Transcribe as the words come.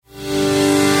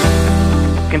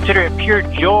Consider it pure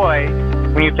joy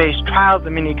when you face trials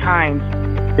of many kinds,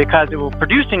 because it will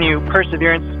produce in you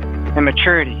perseverance and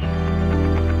maturity.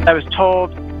 I was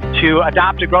told to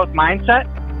adopt a growth mindset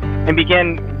and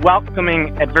begin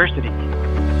welcoming adversity.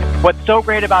 What's so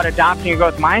great about adopting a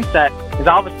growth mindset is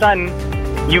all of a sudden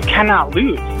you cannot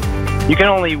lose. You can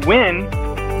only win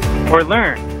or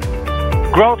learn.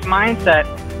 Growth mindset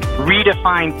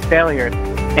redefines failure,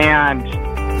 and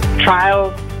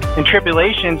trials and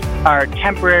tribulations are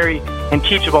temporary and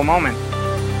teachable moments.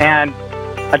 And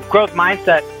a growth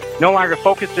mindset no longer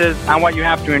focuses on what you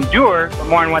have to endure, but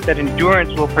more on what that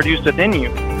endurance will produce within you.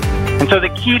 And so the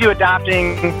key to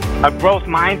adopting a growth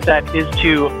mindset is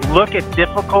to look at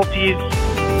difficulties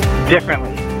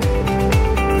differently.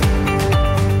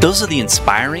 Those are the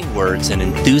inspiring words and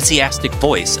enthusiastic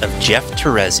voice of Jeff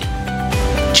Terezi.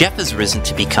 Jeff has risen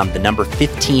to become the number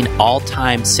 15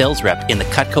 all-time sales rep in the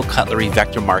Cutco Cutlery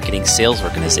Vector Marketing Sales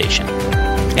Organization.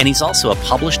 And he's also a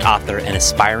published author and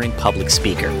aspiring public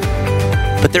speaker.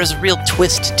 But there's a real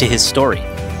twist to his story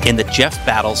in that Jeff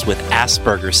battles with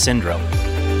Asperger's syndrome.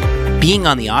 Being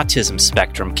on the autism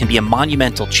spectrum can be a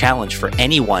monumental challenge for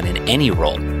anyone in any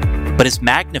role, but is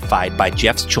magnified by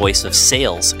Jeff's choice of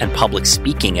sales and public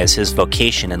speaking as his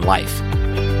vocation in life.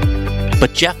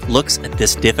 But Jeff looks at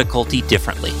this difficulty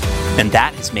differently, and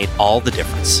that has made all the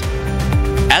difference.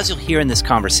 As you'll hear in this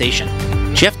conversation,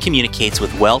 Jeff communicates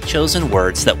with well-chosen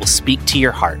words that will speak to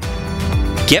your heart.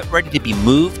 Get ready to be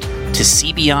moved to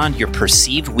see beyond your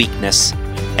perceived weakness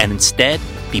and instead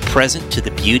be present to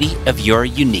the beauty of your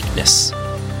uniqueness.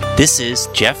 This is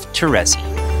Jeff Terezi.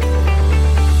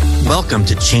 Welcome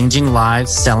to Changing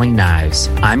Lives Selling Knives.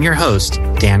 I'm your host,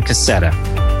 Dan Cassetta.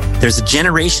 There's a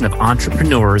generation of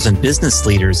entrepreneurs and business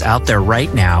leaders out there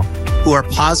right now who are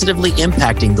positively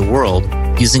impacting the world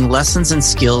using lessons and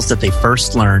skills that they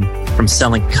first learned from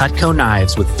selling Cutco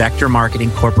knives with Vector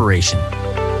Marketing Corporation.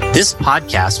 This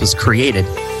podcast was created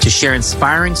to share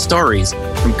inspiring stories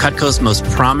from Cutco's most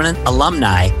prominent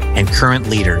alumni and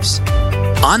current leaders.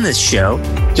 On this show,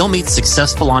 you'll meet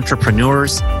successful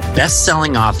entrepreneurs,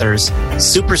 best-selling authors,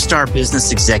 superstar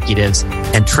business executives,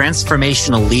 and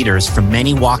transformational leaders from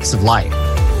many walks of life.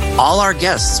 All our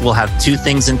guests will have two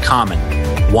things in common.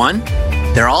 One,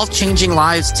 they're all changing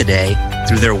lives today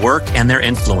through their work and their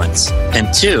influence.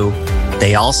 And two,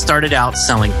 they all started out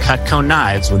selling Cutco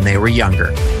knives when they were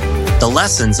younger. The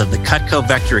lessons of the Cutco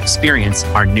Vector experience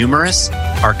are numerous,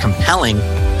 are compelling,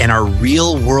 and are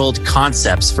real-world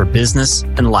concepts for business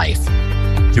and life.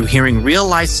 Through hearing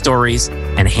real-life stories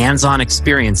and hands-on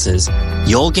experiences,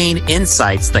 you'll gain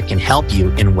insights that can help you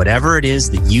in whatever it is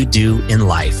that you do in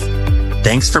life.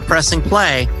 Thanks for pressing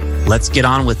play. Let's get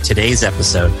on with today's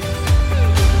episode.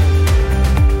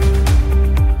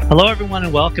 Hello, everyone,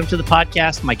 and welcome to the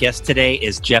podcast. My guest today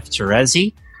is Jeff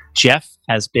Terezi. Jeff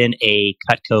has been a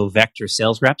Cutco Vector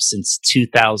sales rep since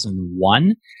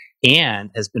 2001 and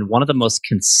has been one of the most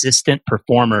consistent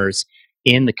performers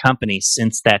in the company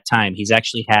since that time. He's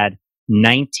actually had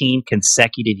 19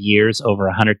 consecutive years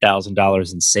over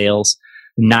 $100,000 in sales,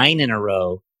 9 in a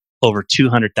row over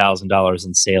 $200,000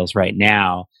 in sales right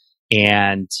now,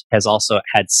 and has also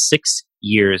had 6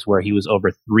 years where he was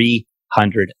over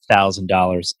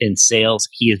 $300,000 in sales.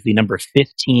 He is the number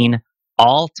 15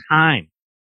 all-time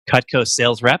Cutco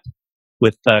sales rep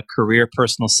with career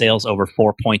personal sales over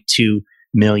 $4.2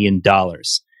 million.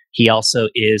 He also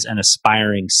is an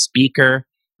aspiring speaker.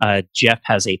 Jeff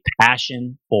has a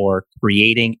passion for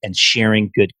creating and sharing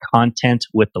good content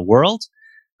with the world.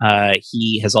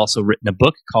 He has also written a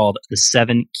book called The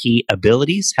 7 Key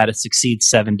Abilities, How to Succeed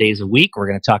 7 Days a Week. We're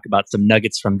going to talk about some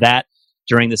nuggets from that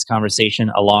during this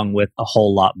conversation, along with a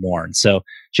whole lot more. And so,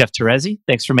 Jeff Terezi,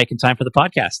 thanks for making time for the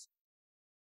podcast.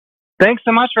 Thanks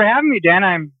so much for having me, Dan.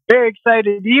 I'm very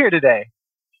excited to be here today.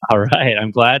 All right.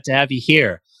 I'm glad to have you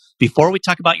here. Before we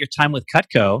talk about your time with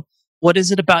Cutco, what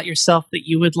is it about yourself that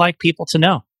you would like people to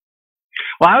know?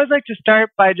 Well, I would like to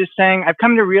start by just saying I've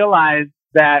come to realize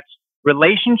that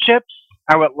relationships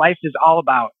are what life is all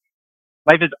about.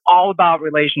 Life is all about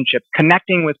relationships,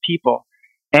 connecting with people.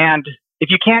 And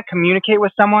if you can't communicate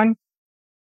with someone,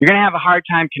 you're going to have a hard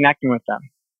time connecting with them.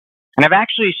 And I've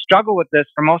actually struggled with this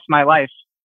for most of my life.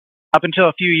 Up until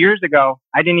a few years ago,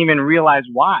 I didn't even realize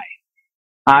why.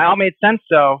 It all made sense,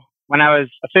 though, when I was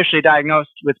officially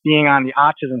diagnosed with being on the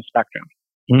autism spectrum.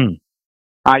 You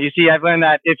see, I've learned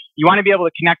that if you want to be able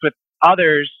to connect with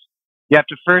others, you have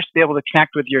to first be able to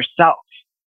connect with yourself.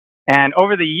 And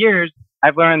over the years,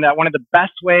 I've learned that one of the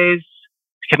best ways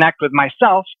to connect with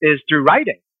myself is through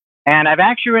writing. And I've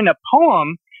actually written a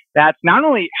poem that's not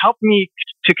only helped me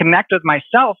to connect with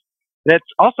myself, but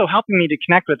it's also helping me to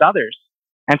connect with others.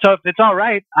 And so if it's all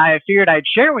right, I figured I'd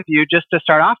share with you just to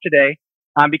start off today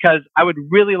because I would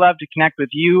really love to connect with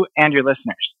you and your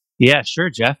listeners. Yeah, sure,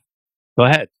 Jeff. Go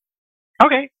ahead.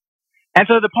 Okay. And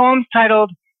so the poem's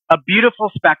titled A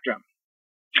Beautiful Spectrum.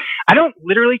 I don't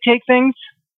literally take things,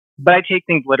 but I take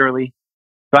things literally.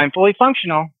 Though I'm fully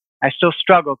functional, I still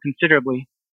struggle considerably.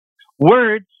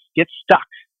 Words get stuck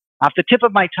off the tip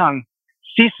of my tongue,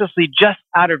 ceaselessly just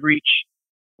out of reach,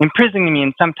 imprisoning me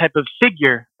in some type of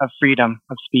figure of freedom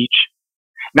of speech.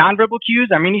 Nonverbal cues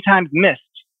are many times missed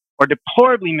or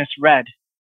deplorably misread.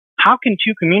 How can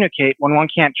two communicate when one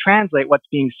can't translate what's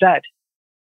being said?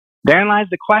 Therein lies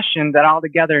the question that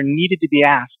altogether needed to be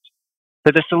asked,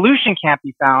 but the solution can't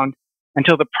be found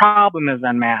until the problem is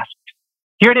unmasked.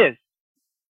 Here it is.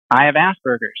 I have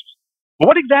Asperger's. But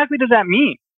what exactly does that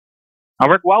mean? I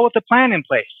work well with a plan in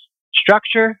place,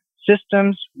 structure,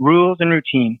 systems, rules, and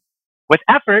routine. With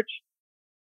effort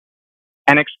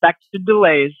and expected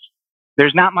delays,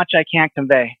 there's not much I can't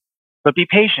convey. But be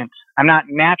patient. I'm not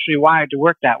naturally wired to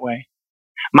work that way.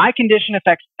 My condition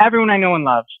affects everyone I know and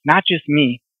love, not just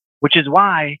me, which is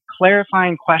why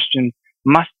clarifying questions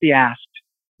must be asked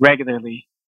regularly.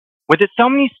 With its so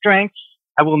many strengths,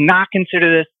 I will not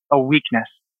consider this a weakness.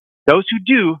 Those who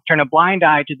do turn a blind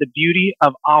eye to the beauty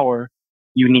of our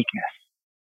uniqueness.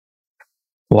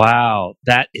 Wow,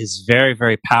 that is very,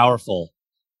 very powerful,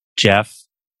 Jeff.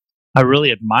 I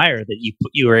really admire that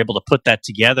you were able to put that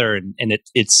together, and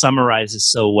it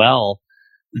summarizes so well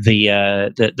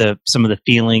the some of the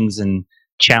feelings and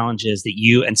challenges that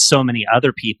you and so many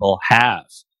other people have.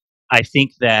 I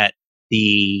think that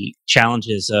the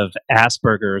challenges of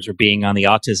Asperger's or being on the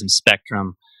autism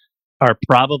spectrum are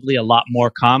probably a lot more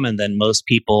common than most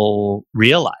people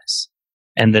realize,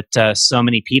 and that so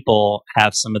many people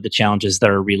have some of the challenges that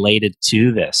are related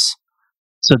to this.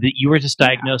 So that you were just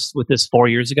diagnosed with this 4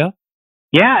 years ago?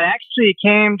 Yeah, it actually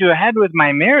came to a head with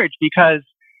my marriage because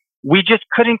we just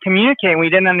couldn't communicate and we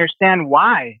didn't understand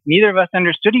why. Neither of us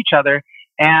understood each other.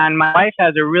 And my wife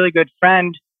has a really good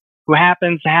friend who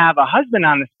happens to have a husband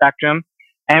on the spectrum.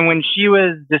 And when she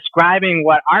was describing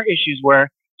what our issues were,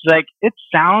 she's like, it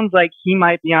sounds like he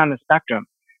might be on the spectrum.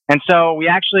 And so we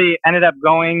actually ended up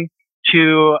going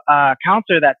to a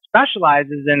counselor that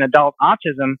specializes in adult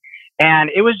autism. And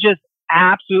it was just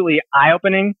absolutely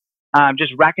eye-opening,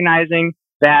 just recognizing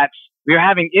that we were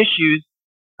having issues,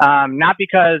 not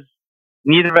because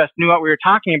neither of us knew what we were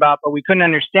talking about, but we couldn't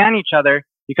understand each other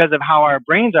because of how our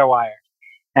brains are wired.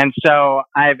 And so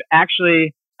I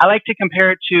like to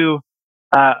compare it to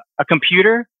a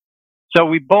computer. So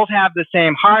we both have the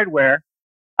same hardware,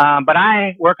 but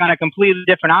I work on a completely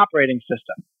different operating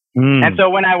system. And so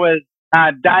when I was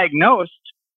diagnosed,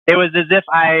 it was as if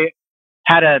I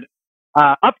had an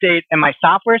update in my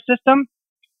software system,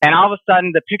 and all of a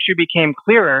sudden the picture became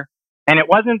clearer. And it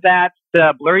wasn't that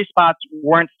the blurry spots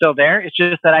weren't still there. It's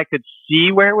just that I could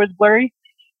see where it was blurry.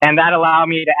 And that allowed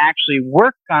me to actually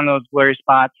work on those blurry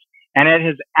spots. And it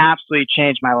has absolutely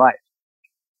changed my life.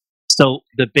 So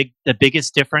the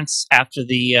biggest difference after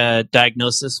the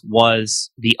diagnosis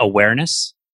was the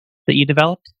awareness that you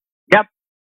developed? Yep.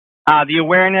 The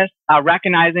awareness,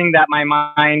 recognizing that my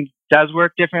mind does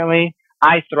work differently.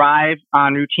 I thrive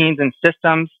on routines and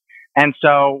systems. And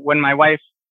so when my wife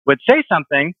would say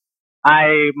something,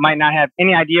 I might not have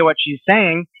any idea what she's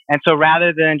saying. And so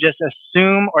rather than just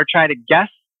assume or try to guess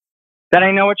that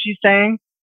I know what she's saying,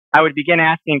 I would begin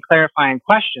asking clarifying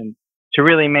questions to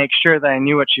really make sure that I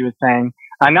knew what she was saying.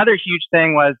 Another huge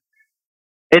thing was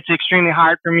it's extremely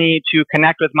hard for me to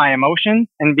connect with my emotions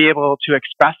and be able to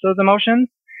express those emotions.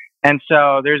 And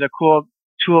so there's a cool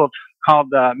tool called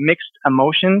the Mixed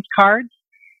Emotions Cards.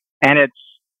 And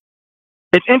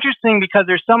it's interesting because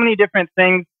there's so many different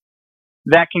things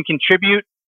that can contribute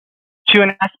to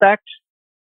an aspect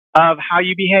of how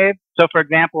you behave. So for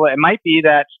example, it might be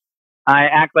that I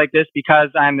act like this because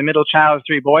I'm the middle child of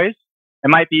 3 boys. It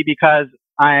might be because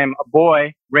I'm a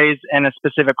boy raised in a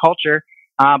specific culture.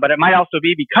 But it might also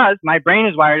be because my brain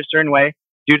is wired a certain way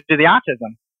due to the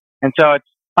autism. And so it's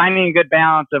finding a good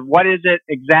balance of what is it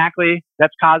exactly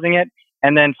that's causing it,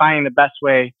 and then finding the best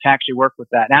way to actually work with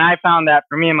that. And I found that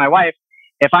for me and my wife,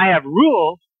 if I have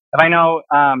rules, if I know,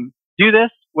 do this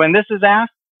when this is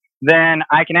asked, then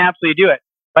I can absolutely do it.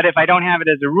 But if I don't have it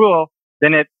as a rule,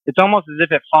 then it's almost as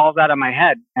if it falls out of my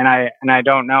head and I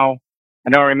don't know, I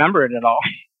don't remember it at all.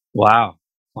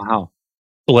 Wow.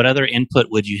 What other input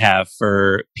would you have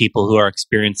for people who are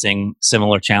experiencing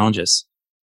similar challenges?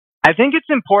 I think it's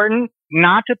important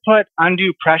not to put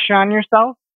undue pressure on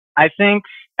yourself. I think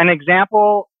an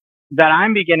example that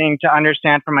I'm beginning to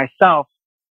understand for myself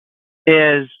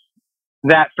is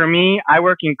that for me, I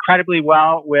work incredibly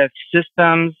well with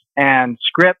systems and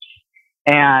scripts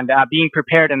and being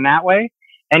prepared in that way.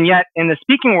 And yet in the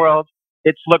speaking world,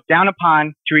 it's looked down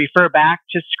upon to refer back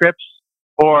to scripts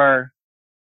or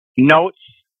notes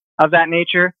of that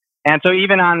nature. And so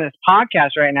even on this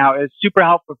podcast right now, it's super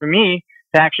helpful for me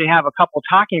to actually have a couple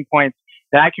talking points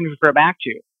that I can refer back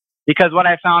to. Because what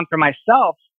I found for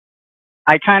myself,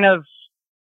 I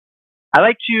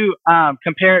like to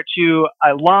compare it to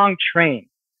a long train.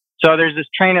 So there's this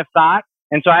train of thought,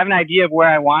 and so I have an idea of where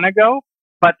I want to go,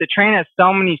 but the train has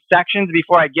so many sections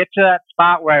before I get to that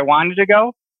spot where I wanted to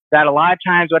go that a lot of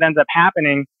times what ends up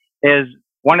happening is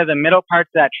one of the middle parts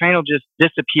of that train will just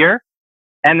disappear,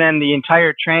 and then the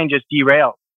entire train just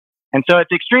derails. And so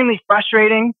it's extremely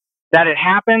frustrating that it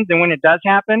happens and when it does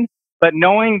happen, but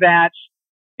knowing that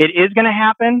it is going to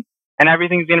happen and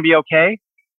everything's going to be okay,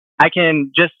 I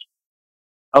can just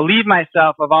alleviate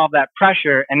myself of all of that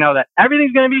pressure and know that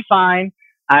everything's going to be fine.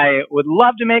 I would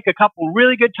love to make a couple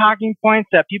really good talking points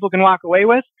that people can walk away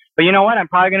with, but you know what? I'm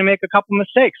probably going to make a couple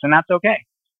mistakes, and that's okay.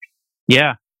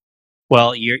 Yeah.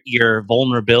 Well, your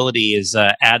vulnerability is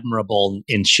admirable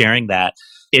in sharing that.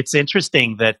 It's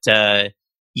interesting that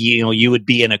you would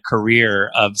be in a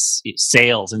career of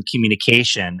sales and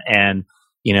communication, and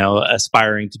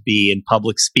aspiring to be in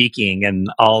public speaking and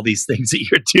all these things that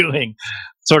you're doing,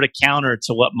 sort of counter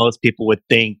to what most people would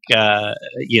think. A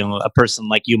person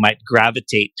like you might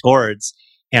gravitate towards.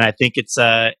 And I think it's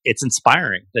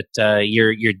inspiring that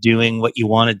you're doing what you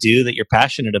want to do, that you're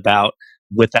passionate about,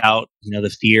 without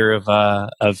the fear of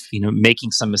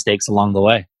making some mistakes along the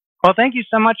way. Well, thank you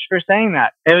so much for saying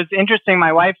that. It was interesting.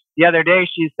 My wife the other day,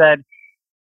 she said,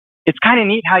 it's kind of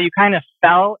neat how you kind of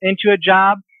fell into a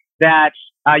job that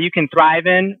you can thrive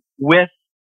in with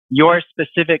your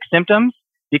specific symptoms,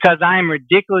 because I am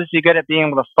ridiculously good at being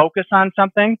able to focus on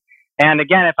something. And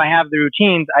again, if I have the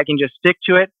routines, I can just stick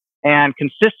to it. And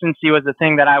consistency was the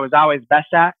thing that I was always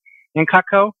best at in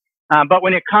Cutco. But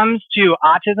when it comes to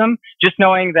autism, just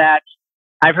knowing that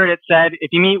I've heard it said, if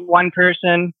you meet one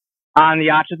person on the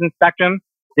autism spectrum,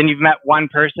 then you've met one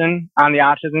person on the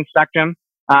autism spectrum,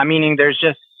 meaning there's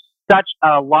just such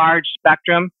a large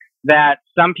spectrum that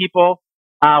some people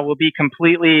will be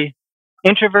completely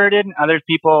introverted, other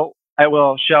people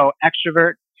will show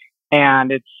extrovert,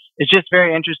 and it's just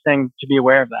very interesting to be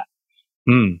aware of that.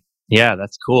 Yeah,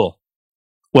 that's cool.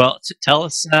 Well, tell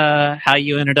us how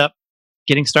you ended up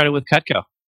getting started with Cutco.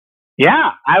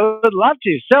 Yeah, I would love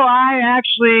to. So I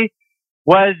actually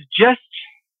was just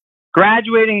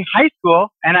graduating high school,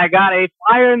 and I got a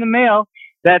flyer in the mail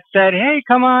that said, hey,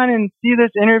 come on and see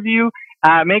this interview.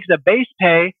 Makes a base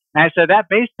pay. And I said, that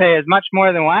base pay is much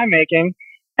more than what I'm making.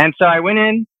 And so I went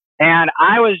in, and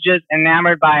I was just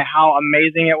enamored by how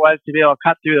amazing it was to be able to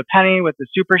cut through the penny with the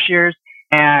super shears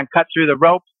and cut through the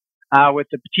rope with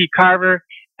the petite carver,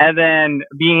 and then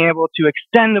being able to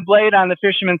extend the blade on the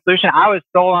Fisherman Solution. I was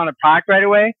sold on the product right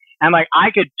away. I'm like, I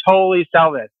could totally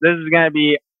sell this. This is going to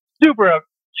be super,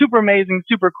 super amazing,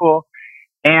 super cool.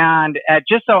 And it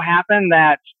just so happened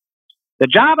that the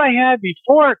job I had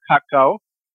before Cutco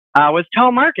was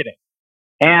telemarketing.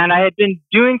 And I had been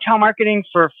doing telemarketing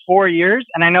for 4 years.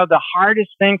 And I know the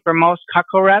hardest thing for most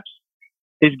Cutco reps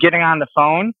is getting on the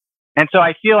phone. And so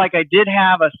I feel like I did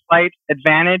have a slight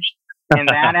advantage in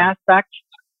that aspect.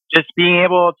 Just being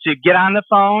able to get on the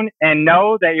phone and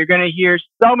know that you're going to hear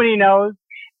so many no's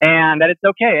and that it's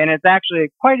okay. And it's actually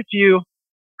quite a few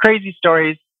crazy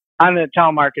stories on the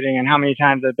telemarketing and how many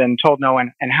times I've been told no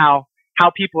and how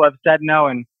people have said no.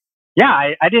 And yeah,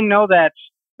 I didn't know that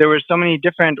there were so many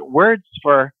different words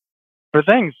for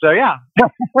things. So yeah.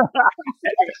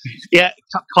 Yeah.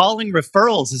 Calling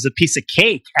referrals is a piece of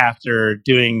cake after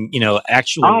doing,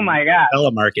 actual oh my God,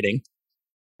 telemarketing.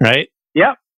 Right?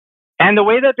 Yep. And the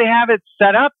way that they have it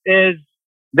set up is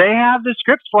they have the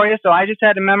scripts for you. So I just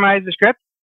had to memorize the script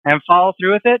and follow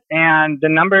through with it, and the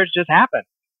numbers just happened.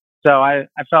 So I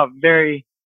felt very,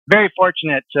 very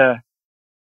fortunate to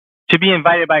be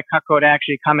invited by Cutco to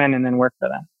actually come in and then work for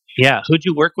them. Yeah. Who'd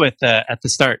you work with at the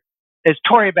start? It's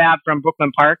Tori Babb from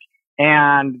Brooklyn Park,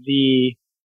 and the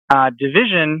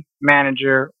division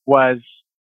manager was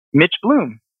Mitch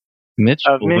Bloom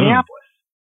of Minneapolis.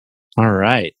 All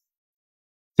right.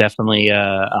 Definitely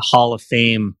a Hall of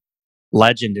Fame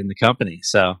legend in the company.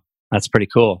 So that's pretty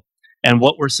cool. And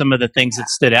what were some of the things that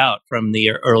stood out from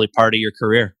the early part of your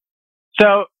career?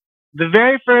 So the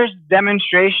very first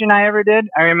demonstration I ever did,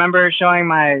 I remember showing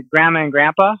my grandma and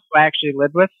grandpa, who I actually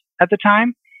lived with at the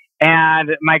time. And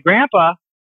my grandpa,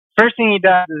 first thing he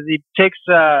does is he takes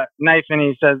a knife and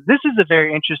he says, this is a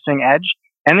very interesting edge.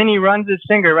 And then he runs his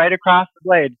finger right across the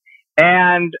blade.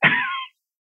 And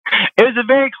It was a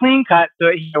very clean cut, so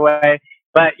either way.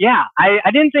 But yeah, I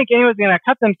didn't think anyone was going to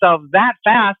cut themselves that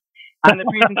fast on the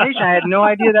presentation. I had no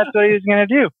idea that's what he was going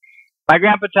to do. My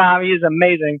grandpa Tom, he is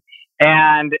amazing.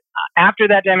 And after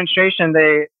that demonstration,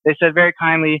 they said very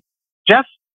kindly, Jeff,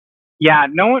 yeah,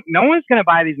 no one's going to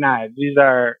buy these knives. These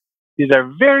are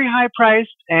very high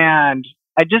priced, and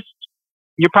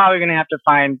you're probably going to have to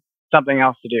find something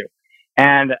else to do.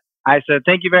 And I said,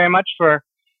 thank you very much for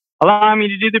allowing me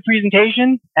to do the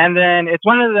presentation. And then it's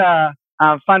one of the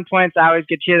fun points I always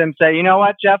get to hear them say, you know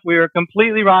what, Jeff, we were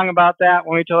completely wrong about that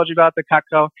when we told you about the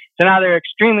Cutco. So now they're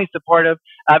extremely supportive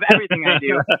of everything I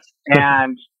do.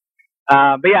 And,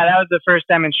 but yeah, that was the first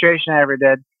demonstration I ever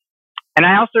did. And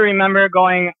I also remember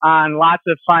going on lots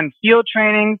of fun field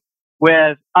trainings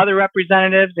with other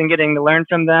representatives and getting to learn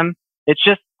from them. It's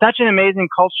just such an amazing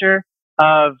culture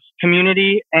of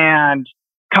community and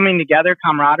coming together,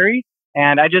 camaraderie.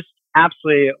 And I just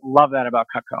absolutely love that about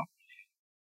Cutco.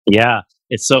 Yeah,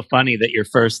 it's so funny that your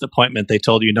first appointment, they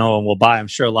told you no one will buy. I'm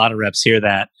sure a lot of reps hear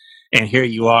that. And here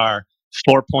you are,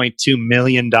 $4.2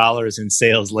 million in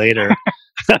sales later.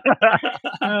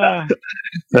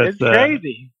 It's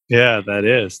crazy. Yeah,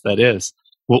 that is.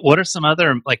 What are some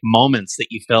other moments that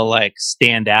you feel like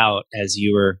stand out as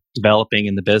you were developing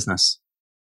in the business?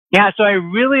 Yeah, so I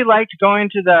really liked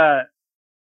going to the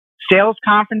sales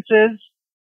conferences.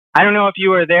 I don't know if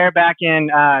you were there back in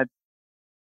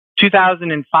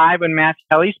 2005 when Matthew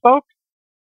Kelly spoke,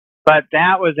 but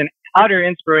that was an utter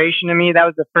inspiration to me. That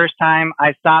was the first time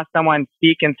I saw someone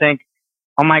speak and think,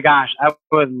 oh my gosh, I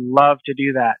would love to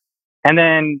do that. And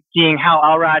then seeing Hal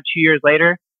Elrod 2 years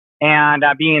later and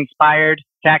being inspired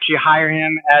to actually hire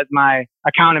him as my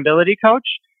accountability coach,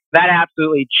 that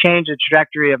absolutely changed the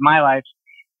trajectory of my life.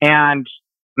 And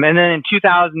then in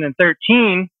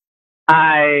 2013,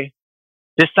 I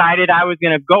decided I was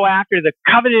going to go after the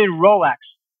coveted Rolex,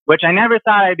 which I never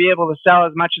thought I'd be able to sell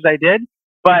as much as I did.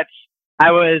 But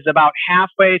I was about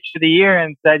halfway to the year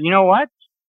and said, you know what?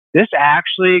 This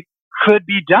actually could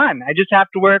be done. I just have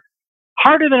to work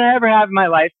harder than I ever have in my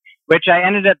life, which I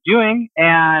ended up doing.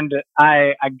 And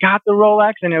I got the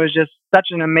Rolex, and it was just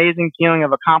such an amazing feeling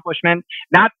of accomplishment.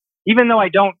 Not even though I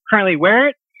don't currently wear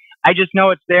it, I just know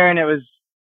it's there, and it's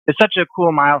such a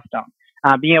cool milestone.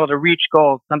 Being able to reach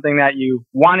goals, something that you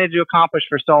wanted to accomplish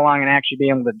for so long, and actually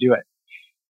being able to do it.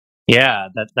 Yeah,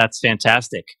 that's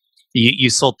fantastic.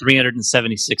 You sold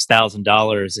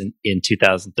 $376,000 in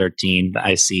 2013.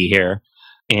 I see here,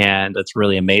 and that's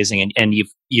really amazing. And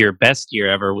your best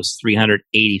year ever was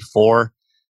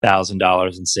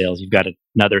 $384,000 in sales. You've got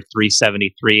another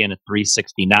 373 and a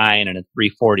 369 and a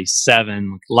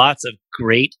 347. Lots of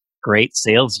great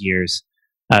sales years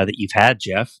that you've had,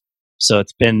 Jeff. So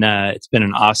it's been an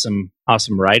awesome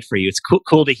ride for you. It's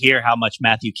cool to hear how much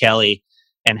Matthew Kelly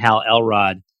and Hal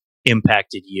Elrod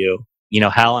impacted you. You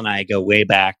know, Hal and I go way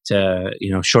back to,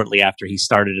 shortly after he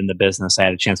started in the business. I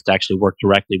had a chance to actually work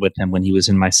directly with him when he was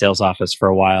in my sales office for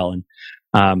a while, and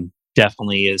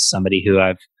definitely is somebody who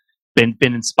I've been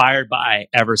inspired by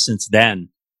ever since then.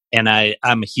 And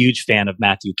I'm a huge fan of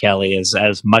Matthew Kelly,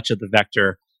 as much of the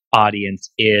Vector audience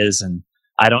is. And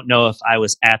I don't know if I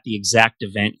was at the exact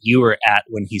event you were at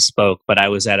when he spoke, but I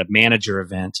was at a manager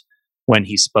event when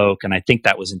he spoke, and I think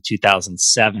that was in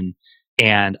 2007.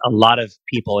 And a lot of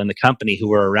people in the company who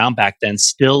were around back then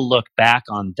still look back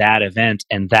on that event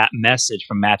and that message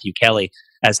from Matthew Kelly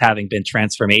as having been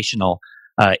transformational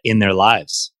in their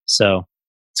lives. So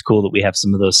it's cool that we have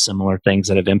some of those similar things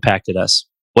that have impacted us.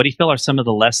 What do you feel are some of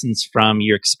the lessons from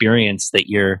your experience that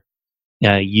you're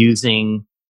using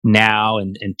now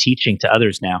and teaching to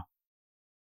others now?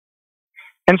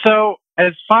 And so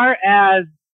as far as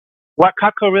what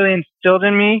Cutco really instilled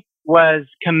in me was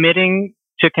committing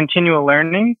to continual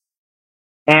learning.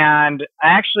 And I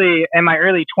actually, in my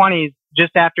early 20s,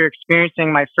 just after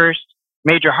experiencing my first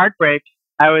major heartbreak,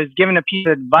 I was given a piece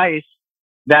of advice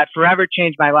that forever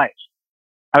changed my life.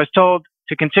 I was told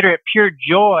to consider it pure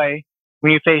joy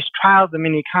when you face trials of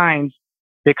many kinds,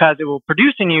 because it will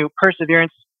produce in you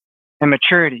perseverance and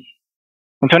maturity.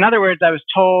 And so in other words, I was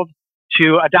told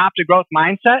to adopt a growth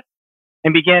mindset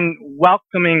and begin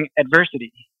welcoming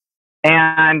adversity.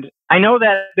 And I know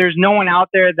that there's no one out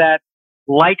there that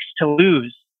likes to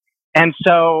lose. And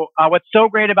so what's so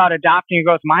great about adopting a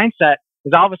growth mindset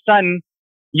is all of a sudden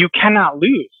you cannot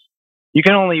lose. You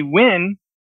can only win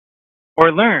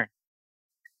or learn.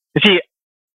 You see,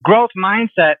 growth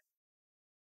mindset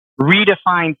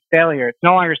redefines failure. It's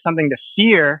no longer something to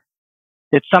fear.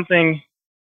 It's something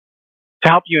to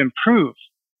help you improve.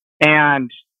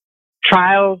 And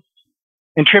trials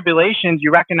and tribulations,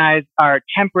 you recognize, are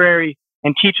temporary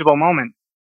and teachable moments.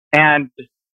 And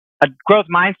a growth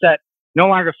mindset no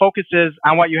longer focuses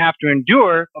on what you have to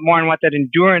endure, but more on what that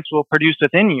endurance will produce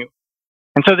within you.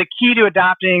 And so the key to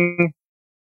adopting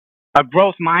a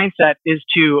growth mindset is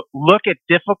to look at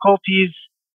difficulties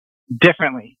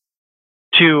differently,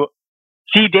 to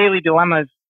see daily dilemmas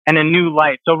in a new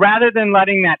light. So rather than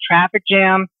letting that traffic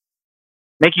jam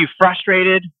make you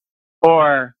frustrated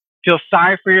or feel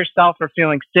sorry for yourself for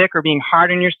feeling sick or being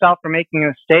hard on yourself for making a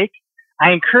mistake,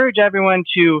 I encourage everyone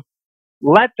to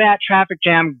let that traffic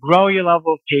jam grow your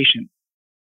level of patience.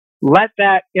 Let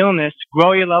that illness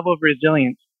grow your level of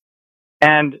resilience.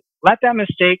 And let that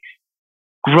mistake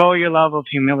grow your level of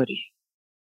humility.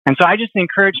 And so I just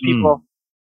encourage people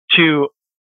to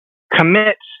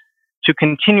commit to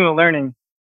continual learning,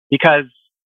 because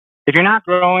if you're not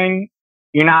growing,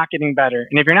 you're not getting better.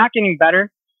 And if you're not getting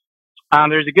better,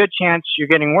 there's a good chance you're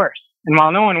getting worse. And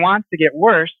while no one wants to get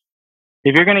worse,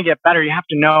 if you're going to get better, you have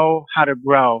to know how to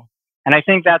grow. And I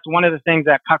think that's one of the things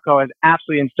that Cutco has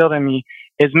absolutely instilled in me,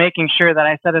 is making sure that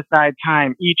I set aside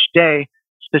time each day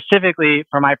specifically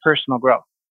for my personal growth.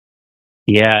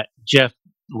 Yeah, Jeff,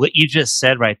 what you just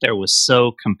said right there was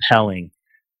so compelling,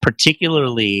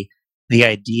 particularly the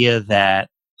idea that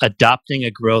adopting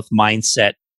a growth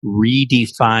mindset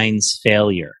redefines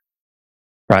failure,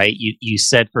 right? You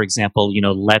said, for example,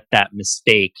 let that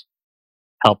mistake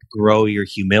help grow your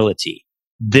humility.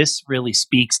 This really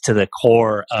speaks to the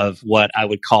core of what I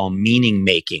would call meaning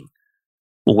making,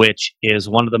 which is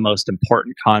one of the most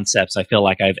important concepts I feel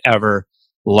like I've ever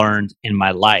learned in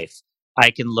my life. I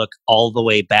can look all the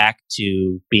way back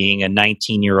to being a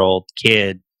 19-year-old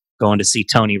kid going to see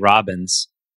Tony Robbins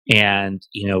and,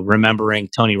 remembering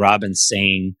Tony Robbins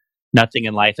saying, nothing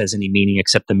in life has any meaning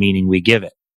except the meaning we give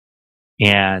it.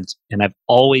 And I've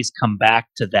always come back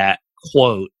to that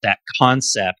quote, that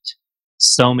concept,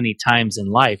 so many times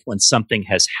in life when something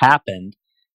has happened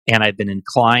and I've been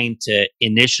inclined to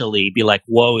initially be like,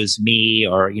 woe is me,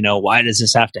 or, why does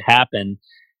this have to happen?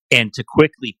 And to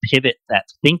quickly pivot that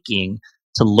thinking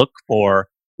to look for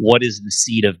what is the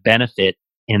seed of benefit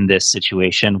in this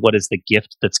situation? What is the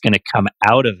gift that's going to come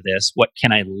out of this? What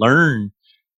can I learn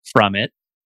from it?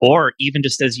 Or even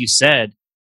just as you said,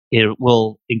 it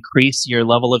will increase your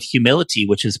level of humility,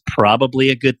 which is probably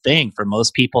a good thing for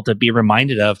most people to be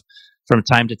reminded of from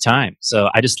time to time. So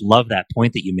I just love that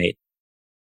point that you made.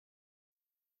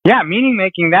 Yeah, meaning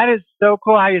making, that is so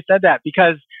cool how you said that,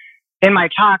 because in my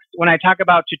talks, when I talk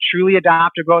about to truly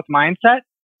adopt a growth mindset,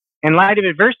 in light of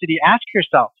adversity, ask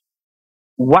yourself,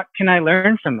 what can I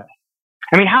learn from this?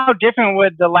 I mean, how different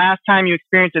would the last time you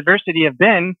experienced adversity have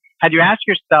been had you asked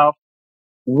yourself,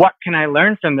 what can I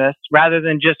learn from this, rather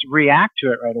than just react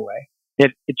to it right away?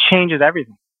 It changes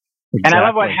everything. Exactly. And I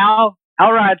love what Hal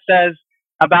Elrod says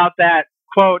about that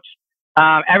quote,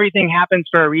 everything happens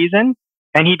for a reason.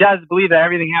 And he does believe that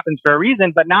everything happens for a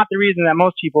reason, but not the reason that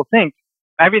most people think.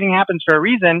 Everything happens for a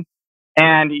reason,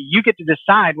 and you get to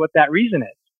decide what that reason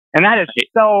is. And that is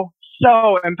so,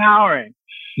 so empowering.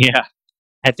 Yeah.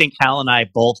 I think Hal and I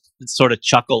both sort of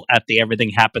chuckle at the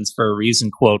everything happens for a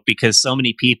reason quote, because so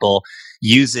many people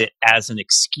use it as an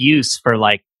excuse for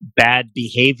like bad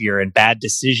behavior and bad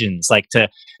decisions, like to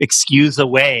excuse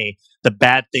away the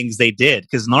bad things they did.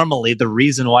 Because normally the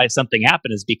reason why something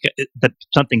happened is because that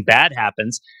something bad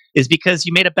happens is because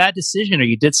you made a bad decision or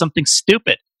you did something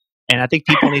stupid. And I think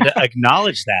people need to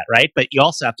acknowledge that, right? But you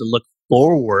also have to look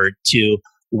forward to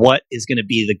what is going to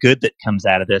be the good that comes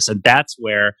out of this. And that's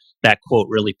where that quote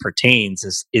really pertains,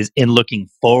 is in looking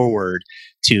forward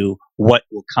to what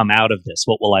will come out of this.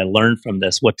 What will I learn from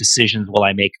this? What decisions will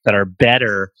I make that are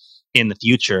better in the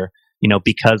future,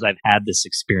 because I've had this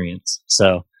experience.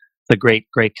 So it's a great,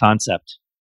 great concept.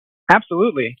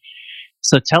 Absolutely.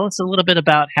 So tell us a little bit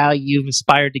about how you've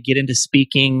aspired to get into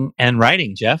speaking and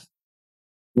writing, Jeff.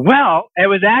 Well, it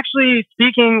was actually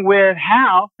speaking with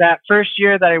Hal that first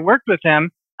year that I worked with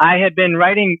him. I had been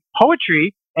writing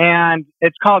poetry, and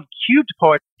it's called cubed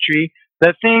poetry.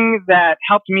 The thing that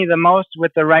helped me the most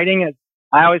with the writing is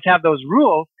I always have those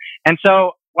rules. And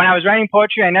so when I was writing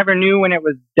poetry, I never knew when it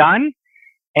was done.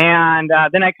 And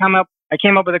then I came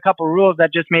up with a couple of rules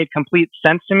that just made complete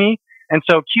sense to me. And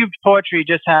so cubed poetry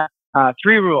just has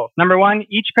 3 rules. Number 1,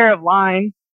 each pair of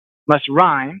lines must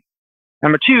rhyme.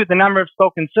 Number 2, the number of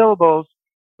spoken syllables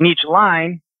in each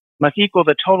line must equal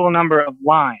the total number of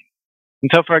lines. And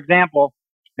so, for example,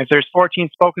 if there's 14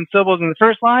 spoken syllables in the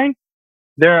first line,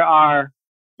 there are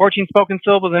 14 spoken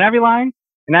syllables in every line,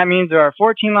 and that means there are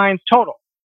 14 lines total.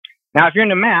 Now, if you're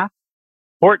into math,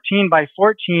 14 by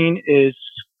 14 is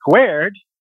squared,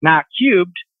 not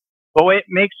cubed, but what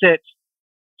makes it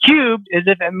cubed is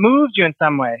if it moves you in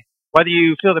some way. whether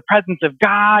you feel the presence of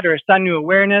God or a sudden new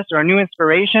awareness or a new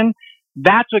inspiration,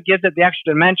 that's what gives it the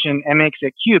extra dimension and makes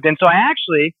it cubed. And so I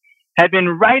actually had been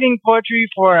writing poetry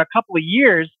for a couple of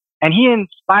years, and he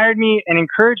inspired me and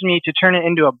encouraged me to turn it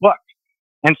into a book.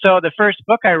 And so the first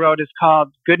book I wrote is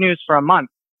called Good News for a Month.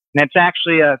 And it's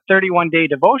actually a 31-day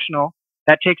devotional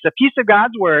that takes a piece of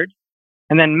God's word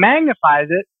and then magnifies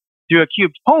it through a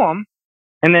cubed poem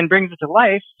and then brings it to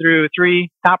life through 3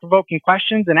 thought-provoking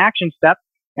questions and action steps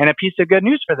and a piece of good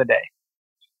news for the day.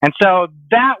 And so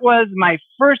that was my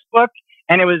first book,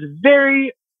 and it was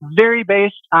very, very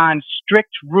based on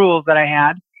strict rules that I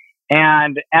had.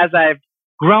 And as I've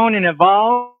grown and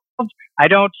evolved, I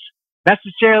don't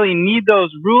necessarily need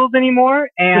those rules anymore.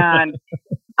 And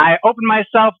I opened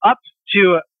myself up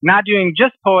to not doing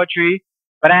just poetry,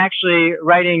 but actually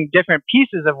writing different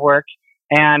pieces of work.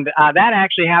 And that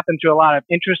actually happened through a lot of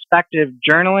introspective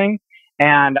journaling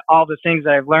and all the things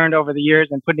that I've learned over the years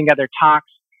and putting together talks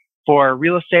for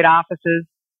real estate offices.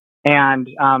 And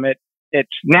it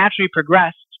naturally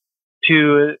progressed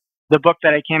to the book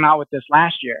that I came out with this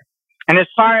last year. And as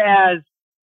far as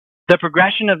the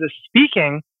progression of the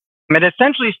speaking, it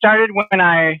essentially started when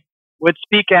I would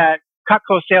speak at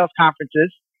Cutco sales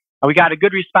conferences. We got a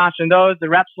good response from those. The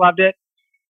reps loved it.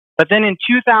 But then in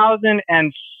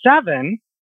 2007,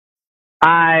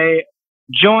 I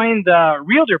joined the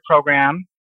Realtor program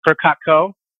for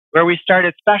Cutco, where we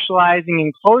started specializing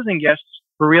in closing gifts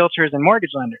for realtors and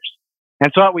mortgage lenders.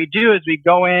 And so what we do is we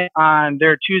go in on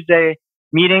their Tuesday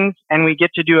meetings and we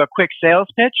get to do a quick sales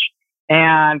pitch.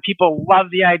 And people love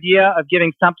the idea of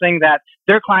giving something that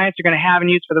their clients are going to have and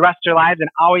use for the rest of their lives and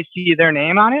always see their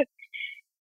name on it.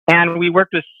 And we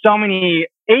worked with so many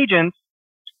agents.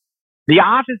 The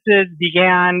offices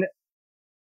began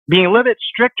being a little bit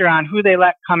stricter on who they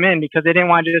let come in because they didn't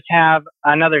want to just have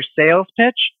another sales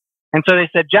pitch. And so they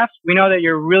said, Jeff, we know that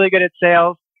you're really good at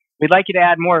sales. We'd like you to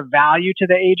add more value to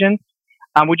the agents.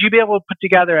 Would you be able to put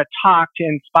together a talk to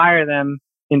inspire them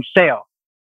in sales?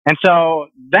 And so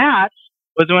that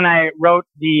was when I wrote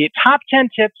the top 10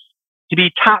 tips to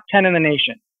be top 10 in the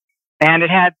nation. And it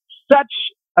had such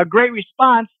a great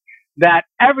response that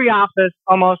every office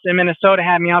almost in Minnesota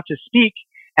had me out to speak.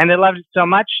 And they loved it so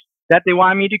much that they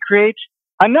wanted me to create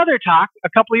another talk a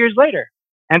couple of years later.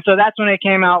 And so that's when I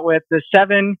came out with the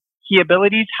 7 key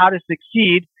abilities, how to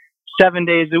succeed 7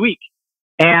 days a week.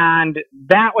 And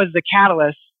that was the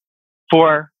catalyst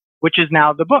for which is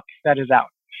now the book that is out.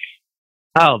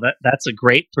 Oh, that's a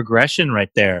great progression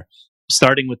right there.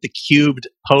 Starting with the cubed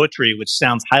poetry, which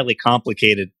sounds highly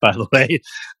complicated, by the way,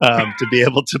 to be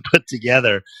able to put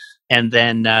together. And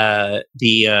then the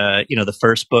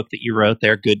first book that you wrote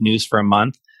there, Good News for a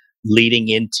Month, leading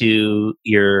into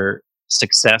your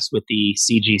success with the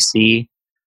CGC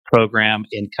program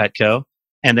in Cutco,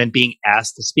 and then being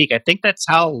asked to speak. I think that's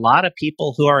how a lot of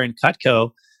people who are in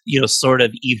Cutco, sort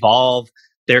of evolve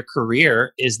their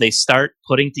career, is they start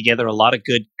putting together a lot of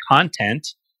good content.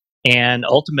 And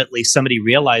ultimately somebody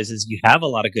realizes you have a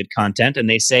lot of good content and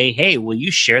they say, hey, will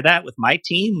you share that with my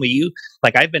team? Will you,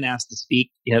 like I've been asked to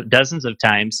speak, dozens of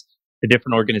times to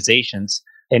different organizations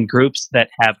and groups that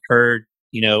have heard,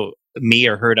 me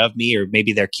or heard of me, or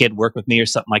maybe their kid worked with me or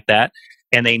something like that.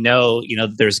 And they know,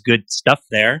 there's good stuff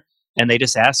there. And they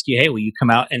just ask you, hey, will you come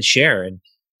out and share?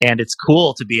 And it's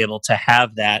cool to be able to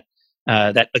have that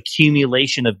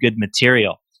accumulation of good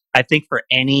material. I think for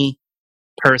any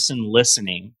person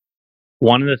listening,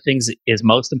 one of the things that is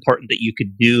most important that you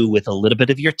could do with a little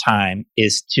bit of your time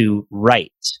is to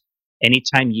write.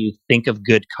 Anytime you think of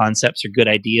good concepts or good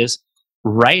ideas,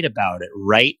 write about it.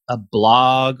 Write a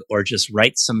blog or just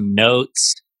write some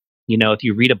notes. If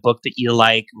you read a book that you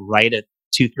like, write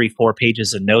 2, 3, 4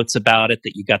 pages of notes about it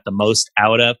that you got the most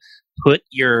out of. Put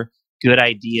your good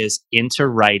ideas into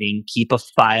writing. Keep a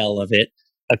file of it.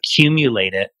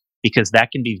 Accumulate it, because that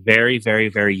can be very, very,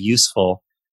 very useful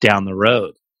down the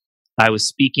road. I was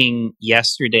speaking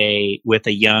yesterday with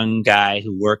a young guy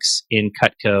who works in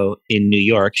Cutco in New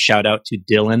York. Shout out to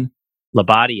Dylan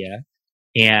Labadia.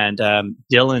 And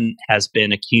Dylan has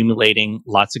been accumulating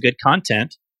lots of good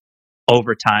content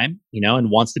over time,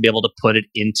 and wants to be able to put it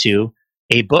into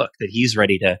a book that he's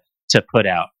ready to put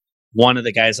out. One of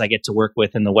the guys I get to work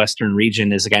with in the Western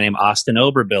region is a guy named Austin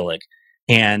Oberbillig.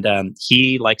 And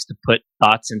he likes to put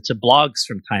thoughts into blogs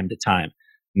from time to time,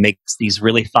 makes these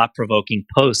really thought-provoking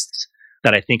posts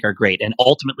that I think are great. And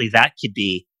ultimately, that could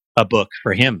be a book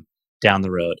for him down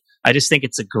the road. I just think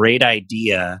it's a great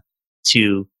idea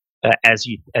to, as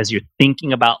you're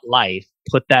thinking about life,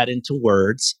 put that into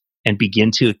words and begin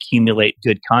to accumulate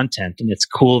good content. And it's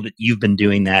cool that you've been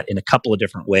doing that in a couple of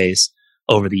different ways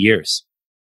over the years.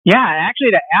 Yeah,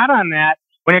 actually, to add on that,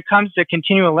 when it comes to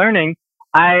continual learning,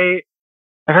 I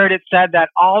heard it said that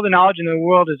all the knowledge in the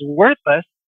world is worthless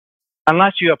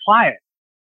unless you apply it.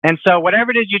 And so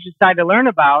whatever it is you decide to learn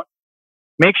about,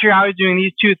 make sure you're always doing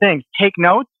these two things: take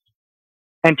notes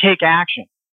and take action.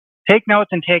 Take notes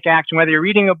and take action. Whether you're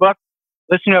reading a book,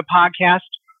 listening to a podcast,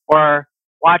 or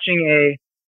watching a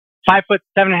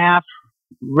 5'7.5"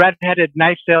 red-headed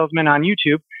knife salesman on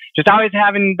YouTube, just always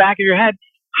have in the back of your head,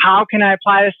 how can I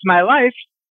apply this to my life?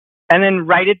 And then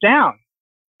write it down.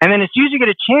 And then as soon as you get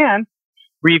a chance,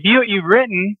 review what you've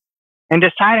written and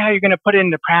decide how you're going to put it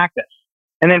into practice.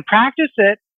 And then practice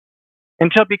it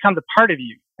until it becomes a part of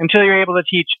you, until you're able to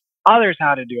teach others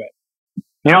how to do it.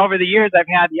 You know, over the years, I've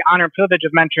had the honor and privilege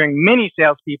of mentoring many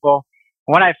salespeople.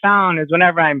 And what I found is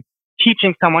whenever I'm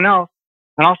teaching someone else,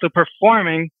 I'm also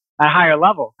performing at a higher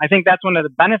level. I think that's one of the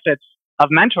benefits of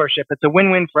mentorship. It's a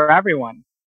win-win for everyone.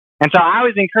 And so I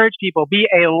always encourage people, be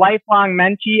a lifelong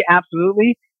mentee,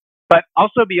 absolutely, but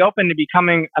also be open to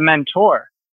becoming a mentor.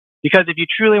 Because if you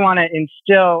truly want to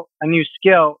instill a new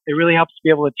skill, it really helps to be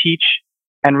able to teach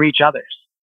and reach others.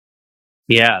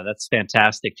 Yeah, that's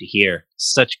fantastic to hear.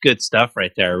 Such good stuff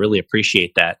right there. I really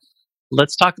appreciate that.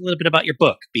 Let's talk a little bit about your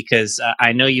book, because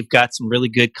I know you've got some really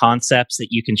good concepts that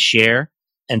you can share.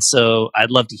 And so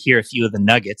I'd love to hear a few of the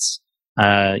nuggets.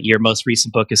 Your most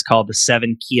recent book is called The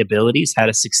 7 Key Abilities, How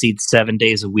to Succeed 7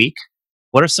 Days a Week.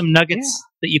 What are some nuggets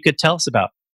that you could tell us about?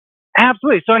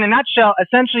 Absolutely. So in a nutshell,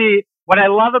 essentially, what I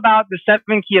love about the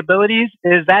 7 key abilities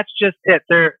is that's just it.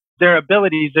 They're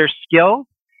abilities, they're skills.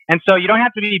 And so you don't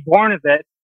have to be born with it.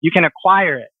 You can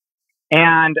acquire it.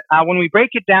 And when we break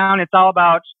it down, it's all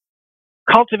about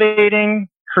cultivating,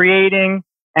 creating,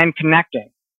 and connecting.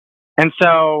 And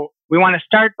so we want to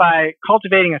start by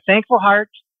cultivating a thankful heart,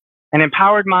 an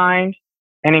empowered mind,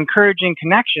 and encouraging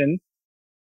connection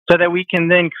so that we can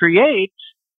then create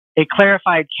a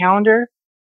clarified calendar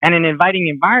and an inviting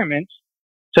environment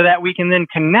so that we can then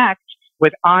connect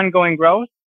with ongoing growth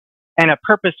and a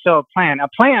purpose-filled plan. A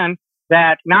plan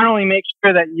that not only makes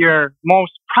sure that you're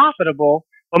most profitable,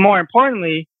 but more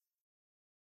importantly,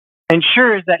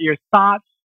 ensures that your thoughts,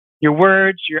 your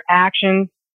words, your actions,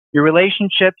 your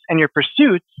relationships, and your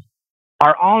pursuits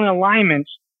are all in alignment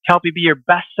to help you be your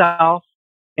best self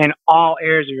in all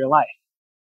areas of your life.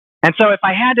 And so if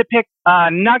I had to pick a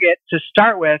nugget to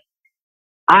start with,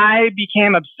 I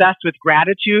became obsessed with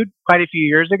gratitude quite a few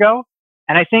years ago.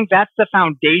 And I think that's the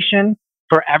foundation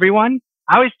for everyone.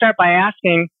 I always start by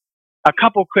asking a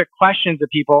couple quick questions to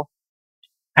people.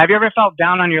 Have you ever felt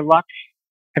down on your luck?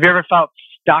 Have you ever felt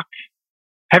stuck?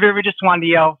 Have you ever just wanted to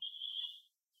yell,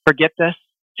 forget this?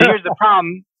 So here's the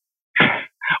problem.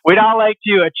 We'd all like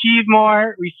to achieve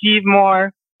more, receive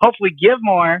more, hopefully give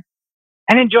more,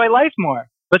 and enjoy life more.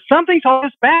 But something's holding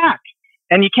us back,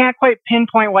 and you can't quite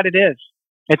pinpoint what it is.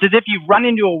 It's as if you run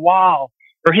into a wall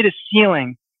or hit a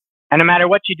ceiling, and no matter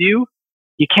what you do,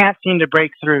 you can't seem to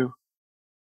break through.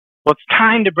 Well, it's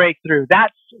time to break through.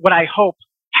 That's what I hope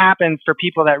happens for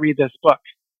people that read this book.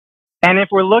 And if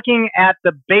we're looking at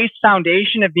the base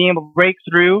foundation of being able to break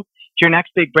through to your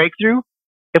next big breakthrough,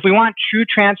 if we want true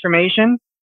transformation,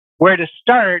 where to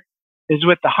start is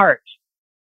with the heart.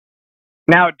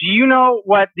 Now, do you know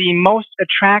what the most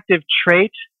attractive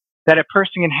trait that a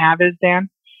person can have is, Dan?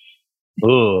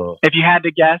 Ooh. If you had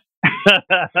to guess.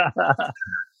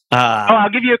 I'll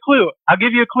give you a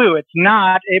clue. It's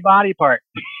not a body part.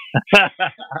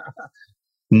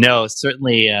 No,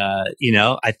 certainly.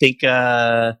 I think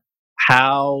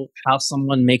how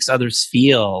someone makes others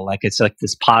feel, like it's like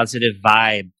this positive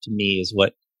vibe, to me is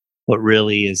what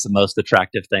really is the most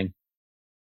attractive thing.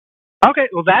 Okay,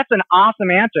 well, that's an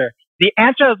awesome answer. The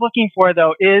answer I was looking for,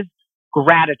 though, is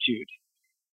gratitude.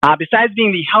 Besides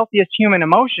being the healthiest human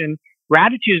emotion,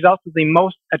 gratitude is also the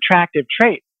most attractive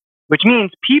trait, which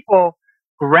means people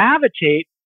gravitate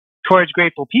towards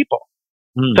grateful people.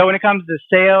 So when it comes to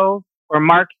sales or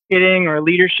marketing or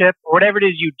leadership or whatever it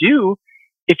is you do,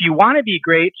 if you want to be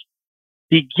great,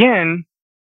 begin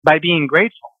by being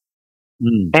grateful.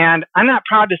 And I'm not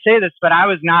proud to say this, but I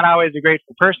was not always a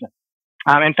grateful person.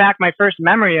 In fact, my first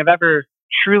memory of ever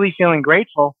truly feeling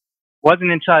grateful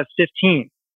wasn't until I was 15.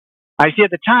 I see at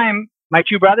the time, my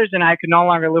two brothers and I could no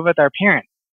longer live with our parents.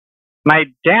 My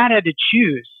dad had to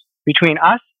choose between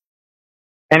us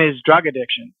and his drug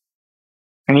addiction.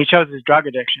 And he chose his drug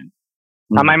addiction.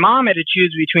 My mom had to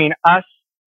choose between us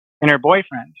and her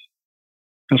boyfriend.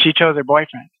 And she chose her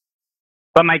boyfriend.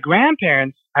 But my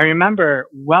grandparents, I remember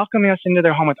welcoming us into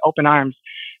their home with open arms.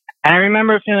 And I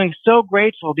remember feeling so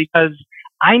grateful because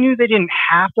I knew they didn't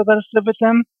have to let us live with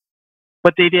them,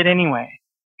 but they did anyway.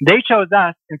 They chose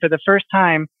us, and for the first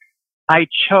time, I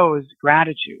chose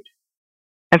gratitude.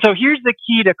 And so here's the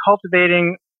key to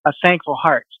cultivating a thankful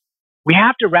heart. We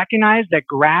have to recognize that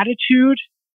gratitude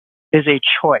is a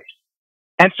choice.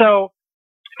 And so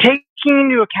taking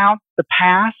into account the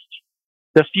past,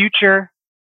 the future,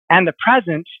 and the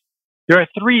present, there are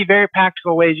three very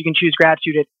practical ways you can choose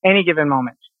gratitude at any given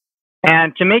moment.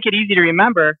 And to make it easy to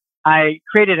remember, I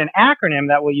created an acronym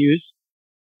that we'll use,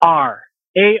 R,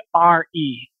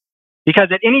 A-R-E. Because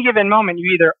at any given moment,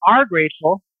 you either are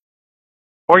grateful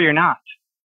or you're not.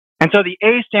 And so the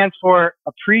A stands for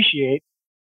appreciate,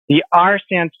 the R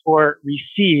stands for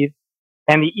receive,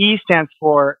 and the E stands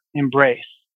for embrace.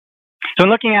 So in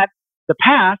looking at the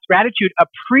past, gratitude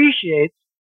appreciates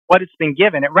what it's been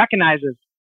given. It recognizes,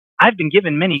 I've been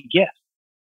given many gifts.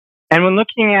 And when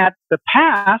looking at the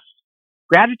past,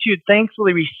 gratitude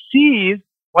thankfully receives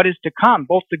what is to come,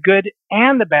 both the good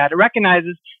and the bad. It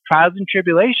recognizes trials and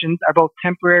tribulations are both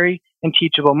temporary and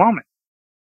teachable moments.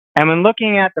 And when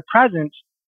looking at the present,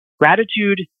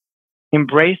 gratitude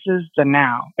embraces the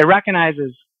now. It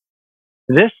recognizes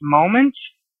this moment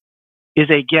is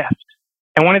a gift.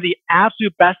 And one of the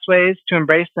absolute best ways to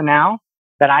embrace the now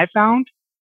that I found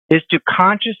is to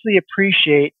consciously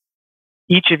appreciate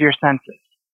each of your senses.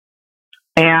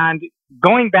 And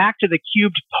going back to the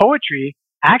cubed poetry,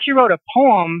 I actually wrote a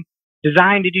poem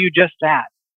designed to do just that.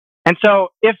 And so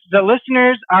if the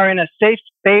listeners are in a safe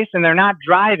space and they're not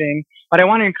driving, what I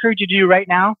want to encourage you to do right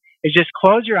now is just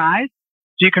close your eyes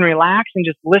so you can relax and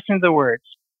just listen to the words.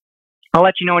 I'll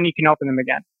let you know when you can open them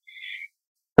again.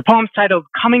 The poem's titled,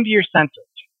 Coming to Your Senses.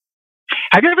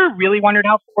 Have you ever really wondered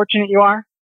how fortunate you are?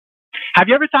 Have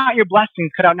you ever thought your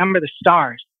blessings could outnumber the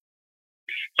stars?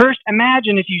 First,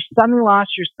 imagine if you suddenly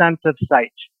lost your sense of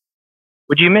sight.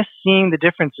 Would you miss seeing the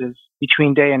differences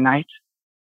between day and night?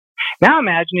 Now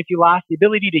imagine if you lost the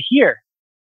ability to hear.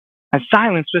 As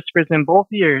silence whispers in both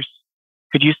ears,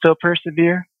 could you still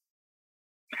persevere?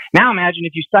 Now imagine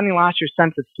if you suddenly lost your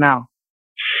sense of smell.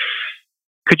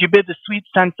 Could you bid the sweet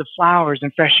scents of flowers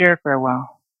and fresh air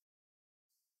farewell?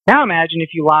 Now imagine if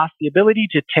you lost the ability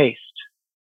to taste.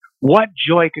 What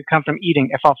joy could come from eating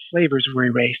if all flavors were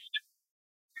erased?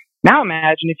 Now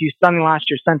imagine if you suddenly lost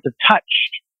your sense of touch.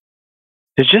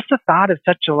 Does just the thought of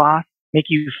such a loss make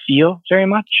you feel very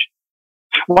much?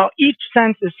 While each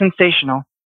sense is sensational,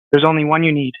 there's only one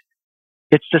you need.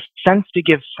 It's the sense to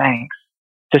give thanks,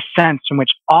 the sense from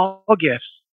which all gifts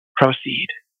proceed.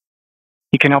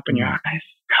 You can open your eyes.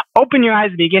 Open your eyes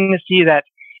and begin to see that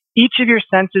each of your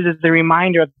senses is the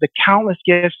reminder of the countless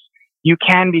gifts you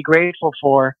can be grateful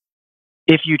for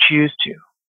if you choose to.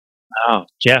 Oh,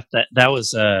 Jeff, that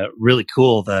was really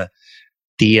cool. The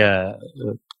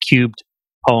cubed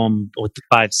poem with the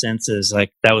five senses,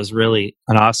 like that was really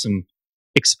an awesome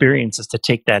experience just to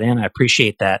take that in. I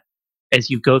appreciate that. As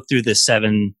you go through the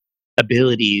seven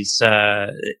abilities,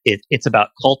 it's about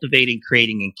cultivating,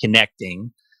 creating, and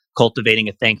connecting. Cultivating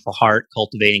a thankful heart,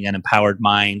 cultivating an empowered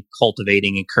mind,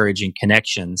 cultivating encouraging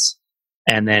connections.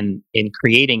 And then in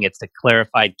creating, it's a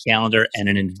clarified calendar and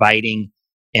an inviting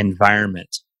environment.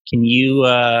 Can you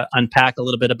unpack a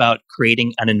little bit about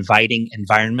creating an inviting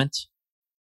environment?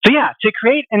 So yeah, to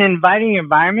create an inviting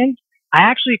environment, I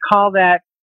actually call that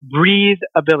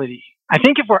breathability. I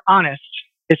think if we're honest,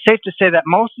 it's safe to say that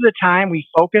most of the time we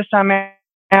focus on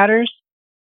matters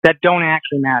that don't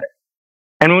actually matter.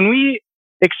 And when we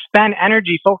expend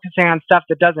energy focusing on stuff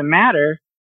that doesn't matter,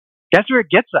 guess where it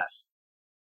gets us?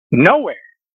 Nowhere.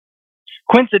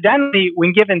 Coincidentally,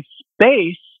 when given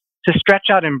space to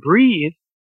stretch out and breathe,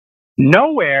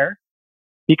 nowhere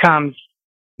becomes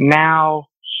now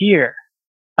here,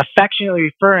 affectionately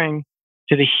referring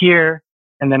to the here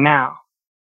and the now.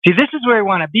 See, this is where we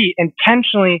want to be,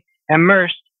 intentionally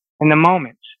immersed in the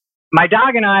moment. My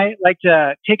dog and I like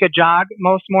to take a jog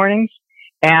most mornings,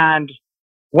 and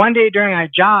one day during our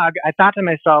jog, I thought to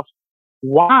myself,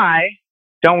 why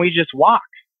don't we just walk?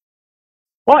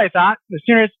 Well, I thought, the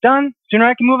sooner it's done, the sooner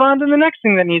I can move on to the next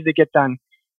thing that needs to get done.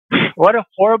 What a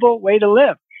horrible way to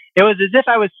live. It was as if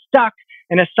I was stuck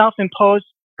in a self-imposed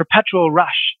perpetual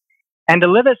rush. And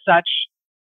to live as such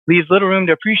leaves little room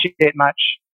to appreciate much,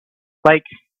 like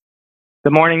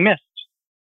the morning mist,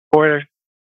 or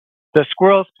the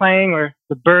squirrels playing, or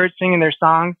the birds singing their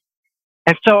songs.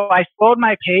 And so I slowed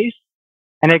my pace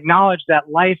and acknowledged that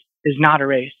life is not a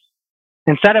race.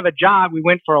 Instead of a jog, we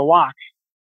went for a walk,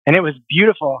 and it was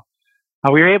beautiful.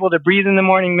 We were able to breathe in the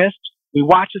morning mist. We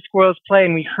watched the squirrels play,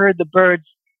 and we heard the birds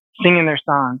singing their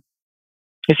song.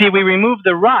 You see, we removed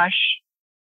the rush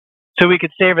so we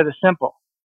could savor the simple,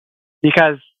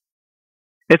 because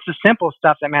it's the simple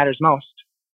stuff that matters most.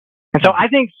 And so I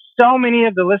think so many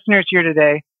of the listeners here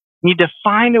today need to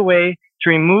find a way to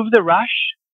remove the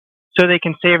rush so they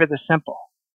can savor the simple.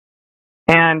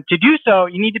 And to do so,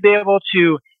 you need to be able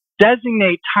to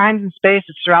designate times and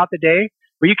spaces throughout the day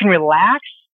where you can relax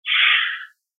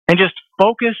and just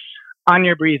focus on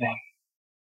your breathing.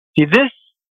 See, this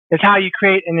is how you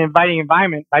create an inviting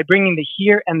environment, by bringing the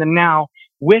here and the now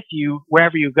with you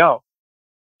wherever you go.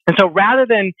 And so rather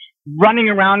than running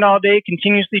around all day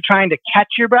continuously trying to catch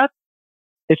your breath,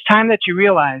 it's time that you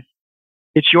realize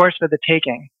it's yours for the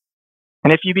taking.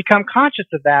 And if you become conscious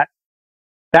of that,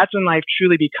 that's when life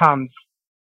truly becomes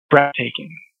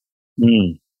breathtaking.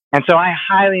 And so I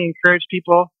highly encourage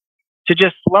people to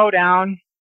just slow down,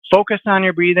 focus on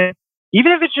your breathing.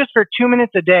 Even if it's just for 2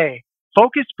 minutes a day,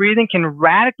 focused breathing can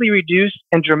radically reduce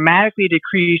and dramatically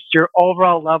decrease your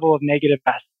overall level of negative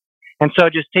stress. And so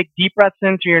just take deep breaths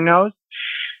in through your nose,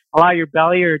 allow your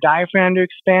belly or your diaphragm to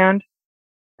expand,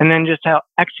 and then just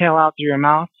exhale out through your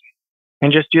mouth.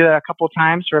 And just do that a couple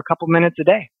times for a couple minutes a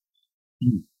day.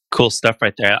 Cool stuff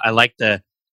right there. I like the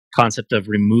concept of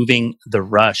removing the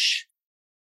rush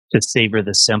to savor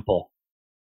the simple,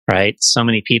 right? So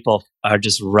many people are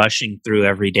just rushing through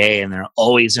every day, and they're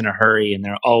always in a hurry, and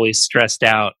they're always stressed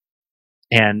out.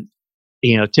 And,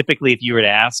 typically if you were to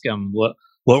ask them, what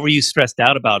were you stressed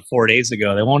out about 4 days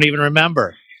ago? They won't even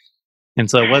remember. And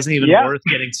so it wasn't even worth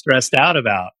getting stressed out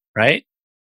about, right?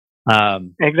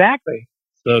 Exactly.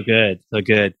 So good. So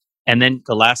good. And then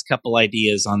the last couple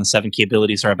ideas on the 7 key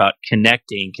abilities are about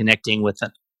connecting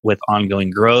with ongoing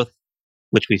growth,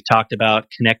 which we've talked about,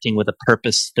 connecting with a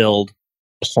purpose-filled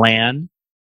plan.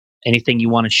 Anything you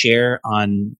want to share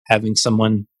on having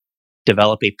someone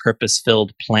develop a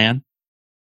purpose-filled plan?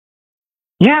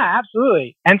 Yeah,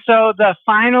 absolutely. And so the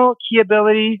final key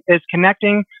ability is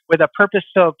connecting with a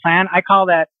purpose-filled plan. I call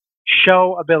that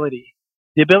show ability.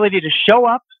 The ability to show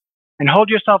up and hold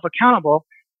yourself accountable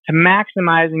to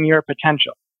maximizing your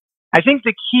potential. I think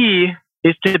the key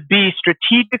is to be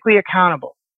strategically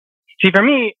accountable. See, for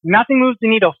me, nothing moves the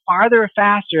needle farther or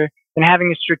faster than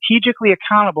having a strategically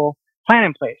accountable plan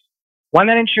in place. One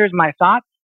that ensures my thoughts,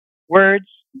 words,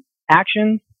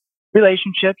 actions,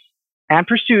 relationships, and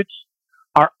pursuits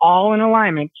are all in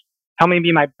alignment, helping me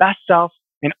be my best self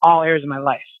in all areas of my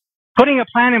life. Putting a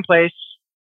plan in place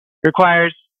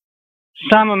requires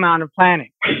some amount of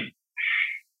planning.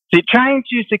 See, trying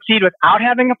to succeed without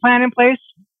having a plan in place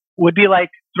would be like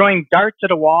throwing darts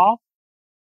at a wall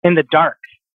in the dark.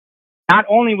 Not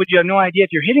only would you have no idea if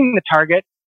you're hitting the target,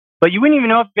 but you wouldn't even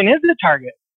know if it is the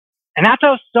target. And that's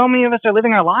how so many of us are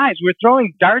living our lives. We're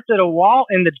throwing darts at a wall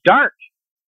in the dark.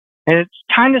 And it's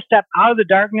time to step out of the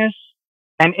darkness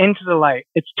and into the light.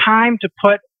 It's time to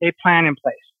put a plan in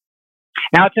place.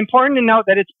 Now, it's important to note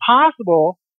that it's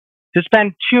possible to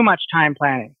spend too much time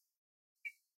planning.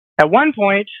 At one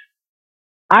point,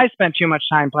 I spent too much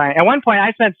time planning. At one point,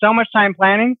 I spent so much time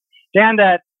planning, Dan,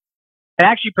 that it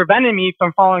actually prevented me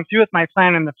from following through with my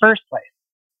plan in the first place.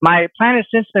 My plan has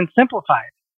since been simplified.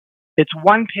 It's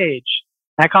one page.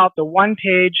 I call it the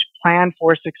one-page plan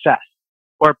for success,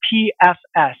 or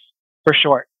PFS for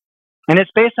short. And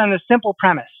it's based on this simple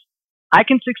premise. I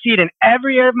can succeed in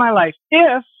every area of my life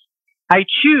if I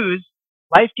choose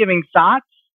life-giving thoughts,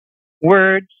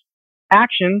 words,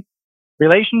 actions,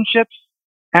 relationships,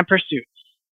 and pursuits.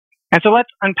 And so let's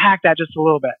unpack that just a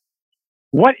little bit.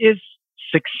 What is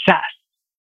success?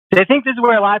 I think this is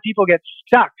where a lot of people get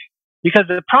stuck, because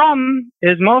the problem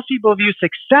is most people view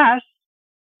success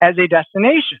as a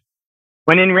destination,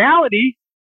 when in reality,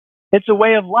 it's a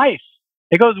way of life.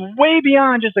 It goes way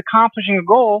beyond just accomplishing a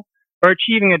goal or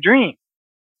achieving a dream.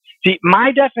 See,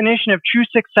 my definition of true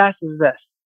success is this.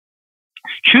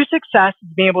 True success is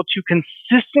being able to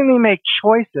consistently make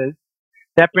choices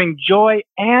that bring joy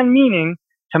and meaning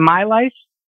to my life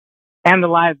and the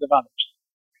lives of others.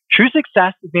 True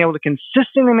success is being able to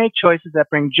consistently make choices that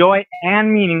bring joy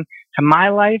and meaning to my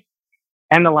life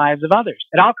and the lives of others.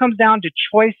 It all comes down to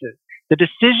choices, the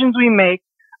decisions we make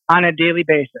on a daily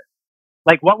basis.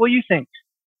 Like, what will you think?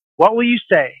 What will you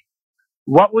say?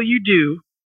 What will you do?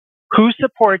 Who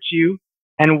supports you?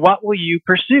 And what will you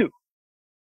pursue?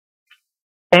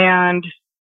 And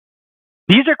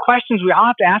these are questions we all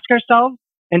have to ask ourselves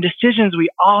and decisions we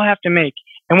all have to make.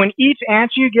 And when each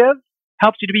answer you give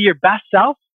helps you to be your best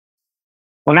self,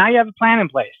 well, now you have a plan in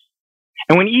place.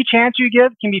 And when each answer you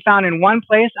give can be found in one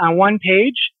place on one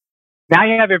page, now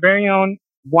you have your very own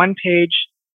one-page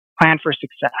plan for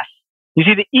success. You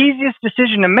see, the easiest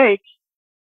decision to make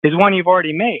is one you've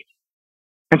already made.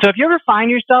 And so if you ever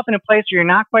find yourself in a place where you're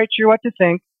not quite sure what to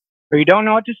think, or you don't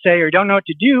know what to say, or you don't know what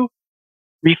to do,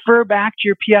 refer back to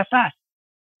your PFS.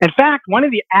 In fact, one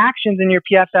of the actions in your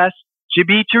PFS should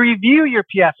be to review your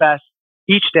PFS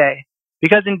each day,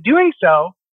 because in doing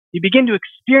so, you begin to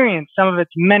experience some of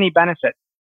its many benefits.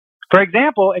 For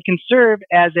example, it can serve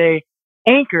as a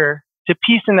anchor to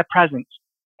peace in the present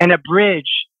and a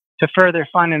bridge to further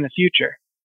fun in the future.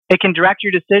 It can direct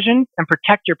your decisions and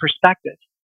protect your perspective.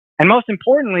 And most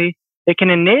importantly, it can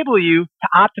enable you to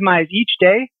optimize each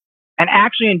day and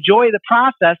actually enjoy the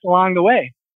process along the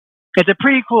way. It's a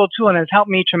pretty cool tool and has helped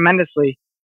me tremendously.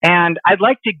 And I'd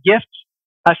like to gift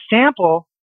a sample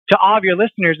to all of your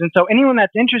listeners. And so anyone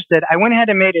that's interested, I went ahead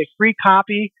and made a free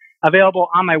copy available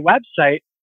on my website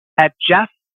at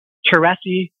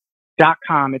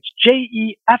jeffteresi.com. It's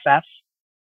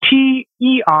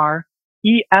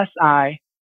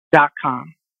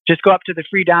JEFFTERESI.com. Just go up to the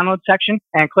free download section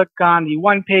and click on the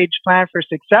one-page plan for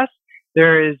success.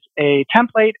 There is a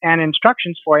template and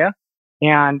instructions for you,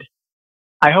 and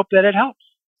I hope that it helps.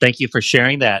 Thank you for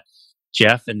sharing that,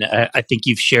 Jeff. And I think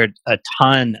you've shared a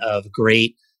ton of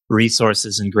great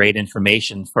resources and great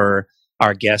information for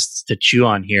our guests to chew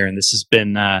on here. And this has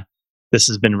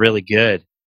been really good.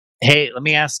 Hey, let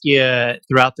me ask you,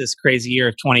 throughout this crazy year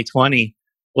of 2020,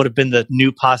 what have been the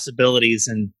new possibilities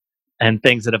and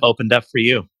things that have opened up for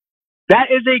you?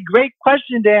 That is a great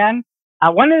question, Dan.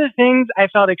 One of the things I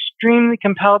felt extremely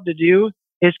compelled to do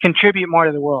is contribute more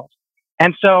to the world.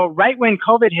 And so right when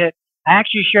COVID hit, I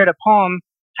actually shared a poem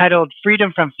titled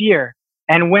Freedom from Fear.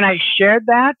 And when I shared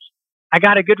that, I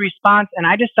got a good response, and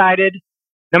I decided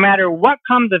no matter what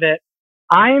comes of it,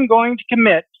 I am going to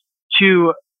commit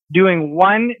to doing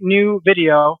one new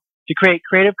video to create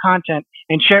creative content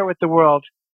and share it with the world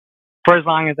for as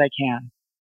long as I can.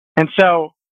 And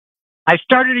so I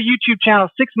started a YouTube channel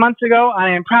 6 months ago, and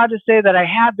I am proud to say that I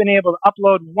have been able to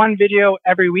upload one video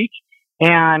every week,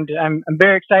 and I'm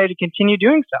very excited to continue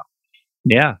doing so.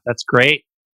 Yeah, that's great.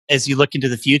 As you look into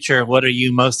the future, what are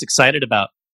you most excited about?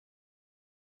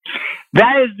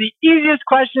 That is the easiest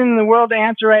question in the world to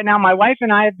answer right now. My wife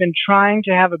and I have been trying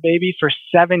to have a baby for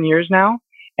 7 years now,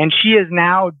 and she is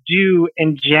now due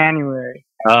in January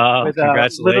with a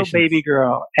little baby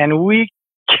girl. And we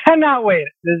cannot wait.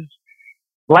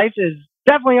 Life is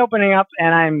definitely opening up,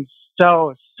 and I'm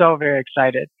so very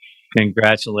excited.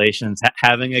 Congratulations.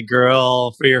 Having a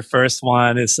girl for your first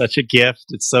one is such a gift.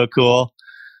 It's so cool.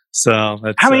 So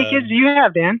that's, how many kids do you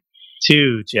have, Dan?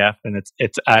 2, Jeff, and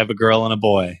it's I have a girl and a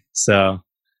boy. So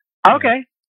okay,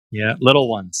 yeah, little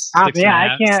ones. I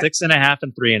can't. 6.5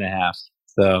 and 3.5.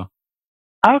 So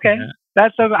okay, yeah.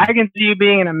 That's so. I can see you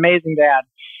being an amazing dad.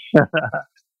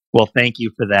 Well, thank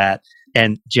you for that.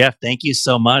 And Jeff, thank you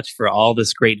so much for all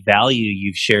this great value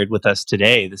you've shared with us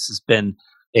today. This has been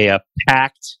a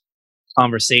packed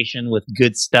conversation with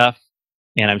good stuff.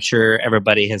 And I'm sure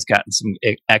everybody has gotten some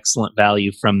excellent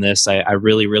value from this. I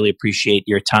really, really appreciate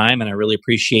your time, and I really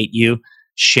appreciate you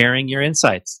sharing your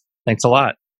insights. Thanks a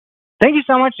lot. Thank you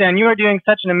so much, Dan. You are doing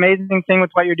such an amazing thing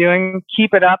with what you're doing.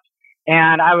 Keep it up.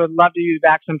 And I would love to be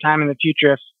back sometime in the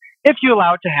future if you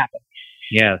allow it to happen.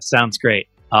 Yeah, sounds great.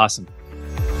 Awesome.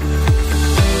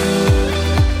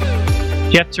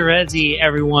 Jeff Teresi,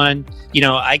 everyone.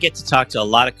 I get to talk to a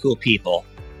lot of cool people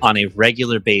on a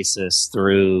regular basis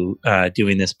through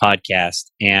doing this podcast.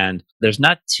 And there's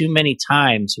not too many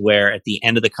times where at the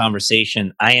end of the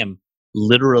conversation, I am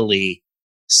literally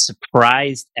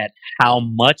surprised at how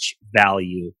much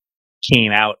value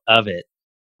came out of it.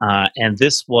 And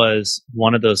this was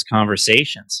one of those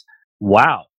conversations.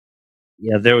 Wow.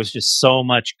 Yeah, there was just so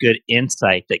much good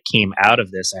insight that came out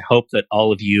of this. I hope that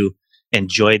all of you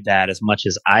enjoyed that as much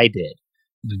as I did.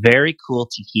 Very cool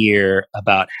to hear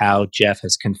about how Jeff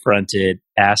has confronted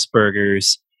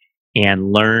Asperger's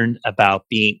and learned about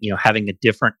having a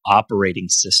different operating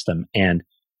system, and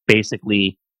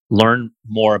basically learn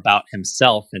more about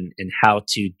himself and how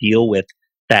to deal with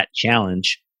that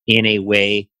challenge in a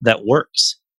way that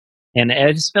works. And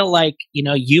I just feel like,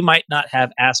 you might not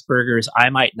have Asperger's, I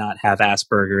might not have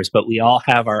Asperger's, but we all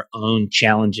have our own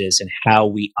challenges in how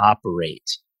we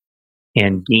operate.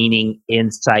 And gaining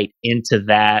insight into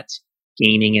that,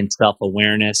 gaining in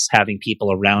self-awareness, having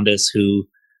people around us who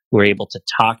we're able to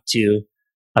talk to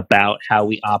about how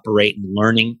we operate, and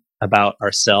learning about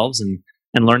ourselves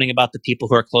and learning about the people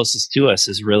who are closest to us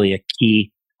is really a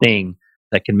key thing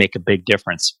that can make a big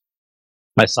difference.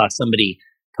 I saw somebody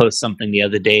post something the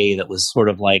other day that was sort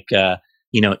of like,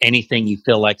 anything you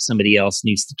feel like somebody else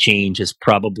needs to change is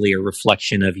probably a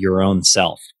reflection of your own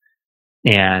self.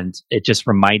 And it just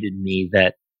reminded me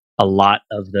that a lot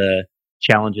of the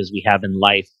challenges we have in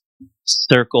life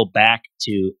circle back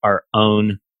to our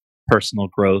own personal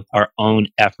growth, our own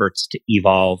efforts to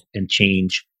evolve and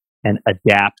change and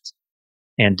adapt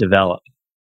and develop.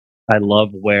 I love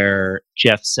where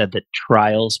Jeff said that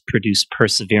trials produce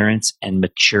perseverance and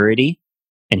maturity.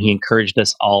 And he encouraged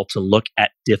us all to look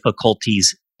at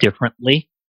difficulties differently.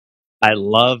 I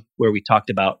love where we talked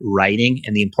about writing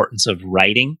and the importance of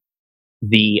writing.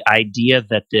 The idea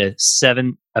that the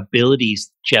 7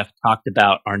 abilities Jeff talked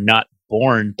about are not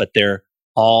born, but they're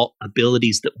all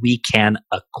abilities that we can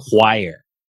acquire.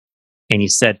 And he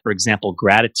said, for example,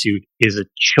 gratitude is a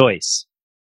choice.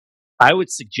 I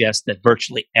would suggest that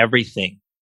virtually everything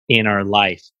in our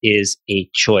life is a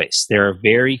choice. There are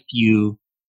very few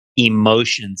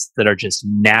emotions that are just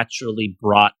naturally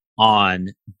brought on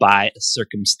by a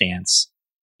circumstance.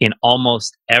 In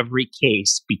almost every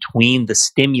case, between the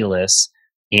stimulus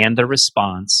and the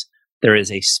response, there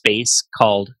is a space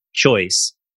called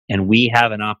choice, and we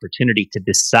have an opportunity to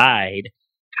decide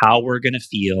how we're going to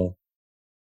feel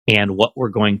and what we're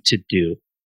going to do.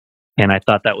 And I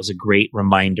thought that was a great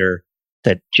reminder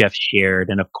that Jeff shared.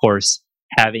 And of course,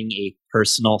 having a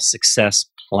personal success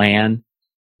plan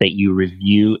that you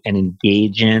review and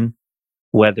engage in,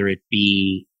 whether it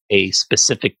be a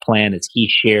specific plan as he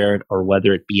shared, or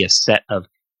whether it be a set of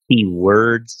key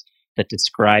words that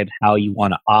describe how you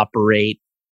want to operate,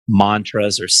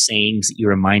 mantras or sayings that you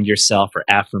remind yourself, or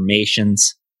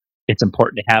affirmations. It's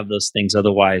important to have those things.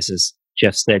 Otherwise, as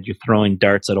Jeff said, you're throwing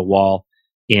darts at a wall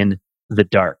in the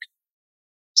dark.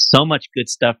 So much good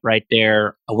stuff right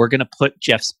there. We're going to put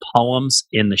Jeff's poems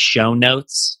in the show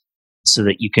notes so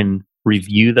that you can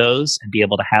review those and be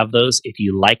able to have those if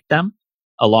you like them,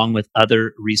 along with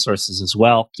other resources as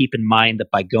well. Keep in mind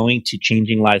that by going to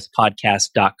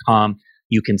changinglivespodcast.com,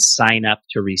 you can sign up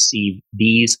to receive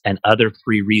these and other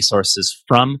free resources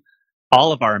from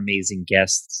all of our amazing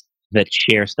guests that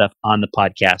share stuff on the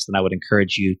podcast. And I would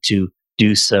encourage you to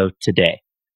do so today.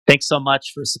 Thanks so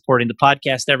much for supporting the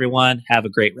podcast, everyone. Have a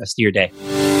great rest of your day.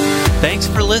 Thanks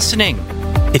for listening.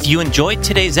 If you enjoyed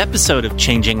today's episode of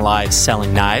Changing Lives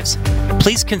Selling Knives,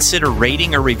 please consider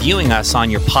rating or reviewing us on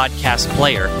your podcast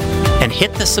player and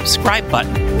hit the subscribe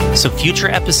button so future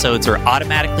episodes are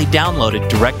automatically downloaded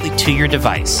directly to your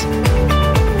device.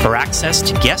 For access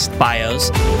to guest bios,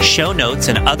 show notes,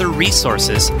 and other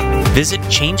resources, visit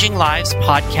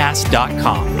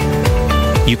changinglivespodcast.com.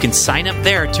 You can sign up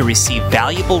there to receive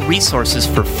valuable resources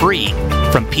for free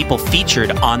from people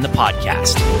featured on the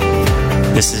podcast.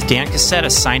 This is Dan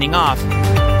Cassetta signing off.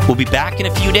 We'll be back in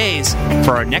a few days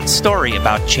for our next story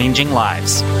about changing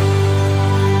lives.